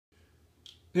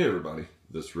Hey everybody,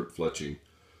 this Rip Fletching.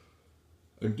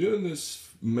 I'm doing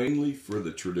this mainly for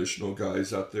the traditional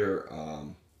guys out there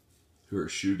who are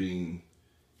shooting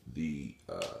the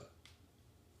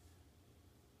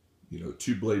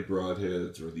two-blade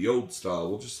broadheads, or the old style,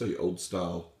 we'll just say old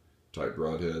style type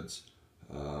broadheads,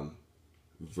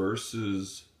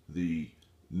 versus the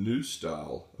new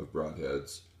style of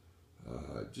broadheads.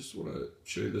 I just want to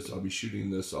show you this. I'll be shooting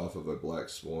this off of a Black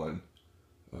Swan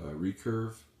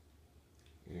recurve.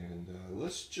 And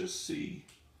let's just see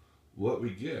what we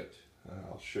get.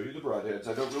 I'll show you the broadheads.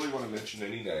 I don't really want to mention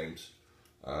any names.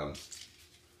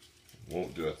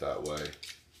 Won't do it that way.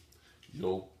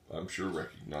 You'll, I'm sure,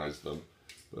 recognize them.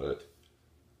 But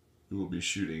we will be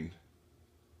shooting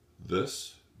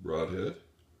this broadhead.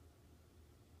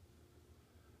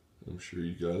 I'm sure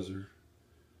you guys are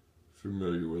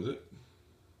familiar with it.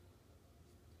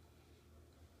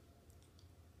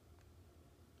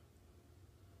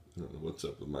 I don't know what's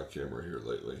up with my camera here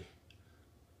lately.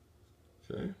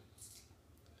 Okay.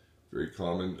 Very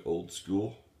common old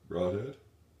school broadhead.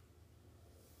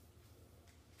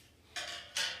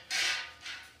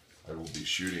 I will be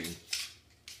shooting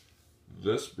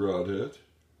this broadhead.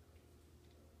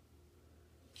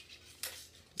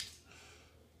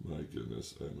 My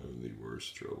goodness, I'm having the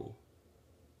worst trouble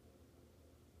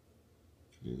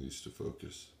getting these to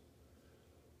focus.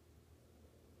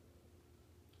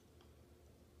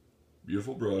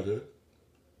 Beautiful broadhead.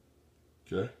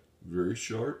 Okay, very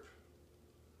sharp.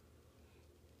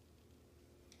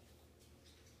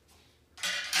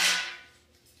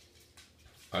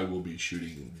 I will be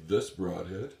shooting this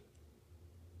broadhead.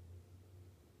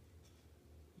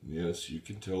 Yes, you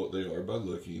can tell what they are by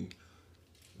looking.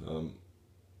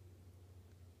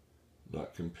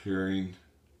 Not comparing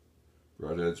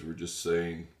broadheads, we're just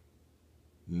saying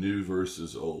new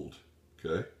versus old,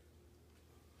 okay?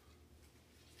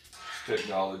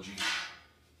 Technology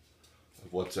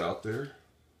of what's out there.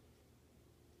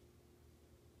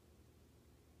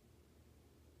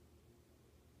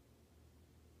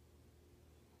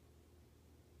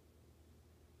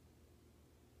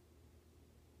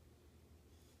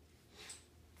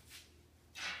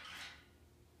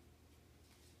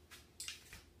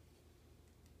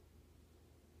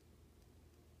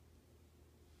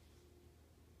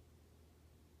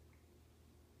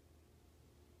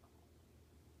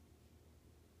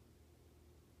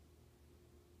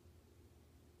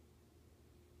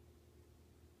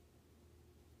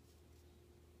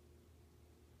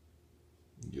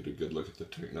 Get a good look at the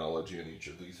technology in each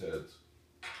of these heads.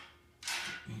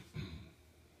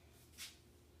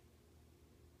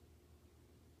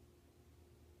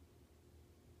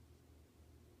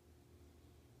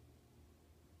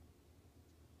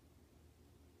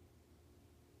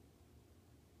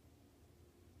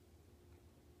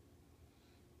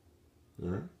 All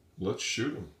right, let's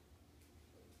shoot them.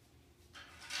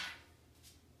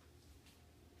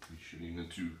 Be shooting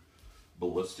into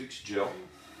Ballistics gel.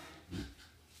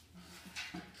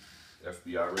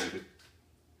 FBI rated.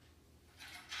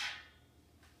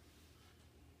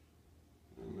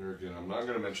 And there again, I'm not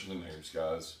going to mention the names,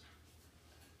 guys.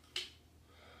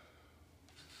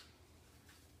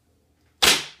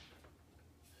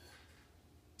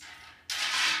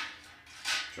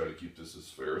 Try to keep this as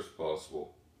fair as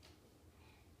possible.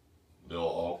 They'll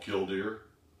all kill deer.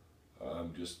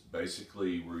 Just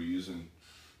basically, we're using,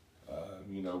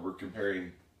 we're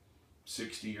comparing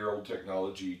 60-year-old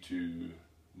technology to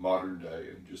modern day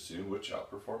and just seeing which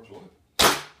outperforms what.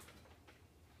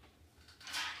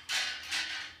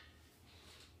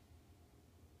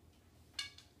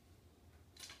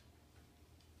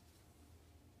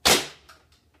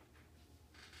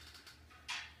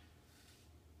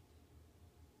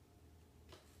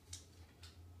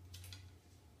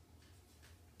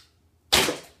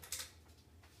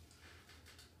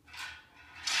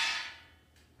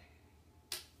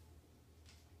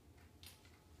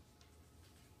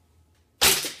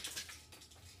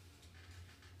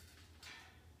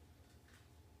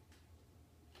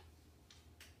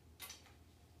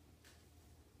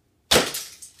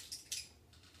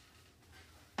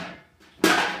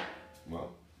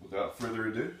 Well, without further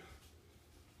ado,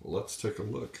 let's take a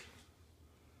look.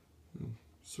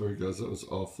 Sorry guys, that was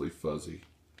awfully fuzzy.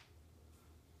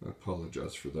 I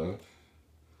apologize for that.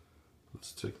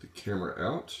 Let's take the camera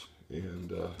out and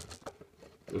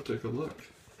go take a look.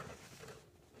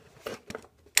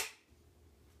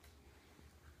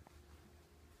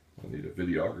 I need a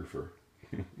videographer.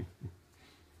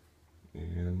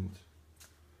 And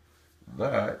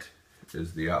that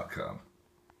is the outcome.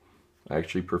 I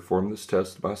actually performed this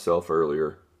test myself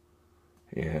earlier,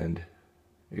 and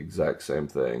exact same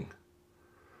thing.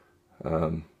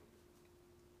 I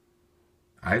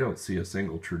don't see a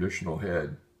single traditional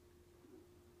head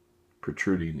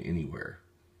protruding anywhere.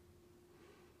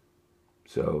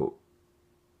 So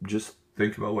just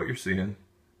think about what you're seeing.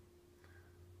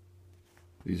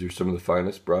 These are some of the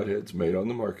finest broadheads made on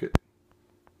the market.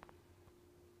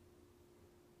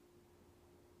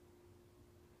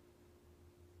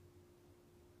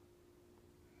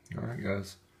 All right,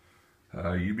 guys.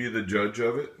 You be the judge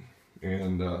of it.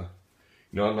 And, you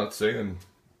know, I'm not saying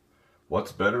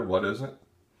what's better, what isn't.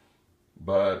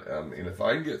 But, and if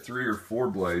I can get 3 or 4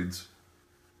 blades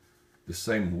the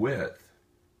same width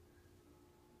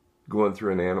going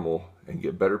through an animal and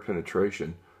get better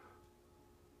penetration,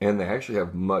 and they actually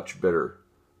have much better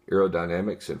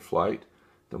aerodynamics in flight,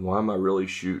 then why am I really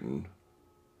shooting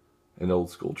an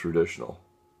old school traditional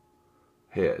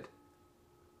head?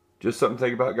 Just something to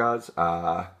think about, guys.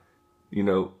 You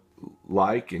know,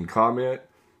 like and comment,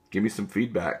 give me some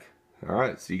feedback. All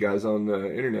right, see you guys on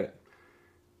the internet.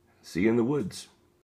 See you in the woods.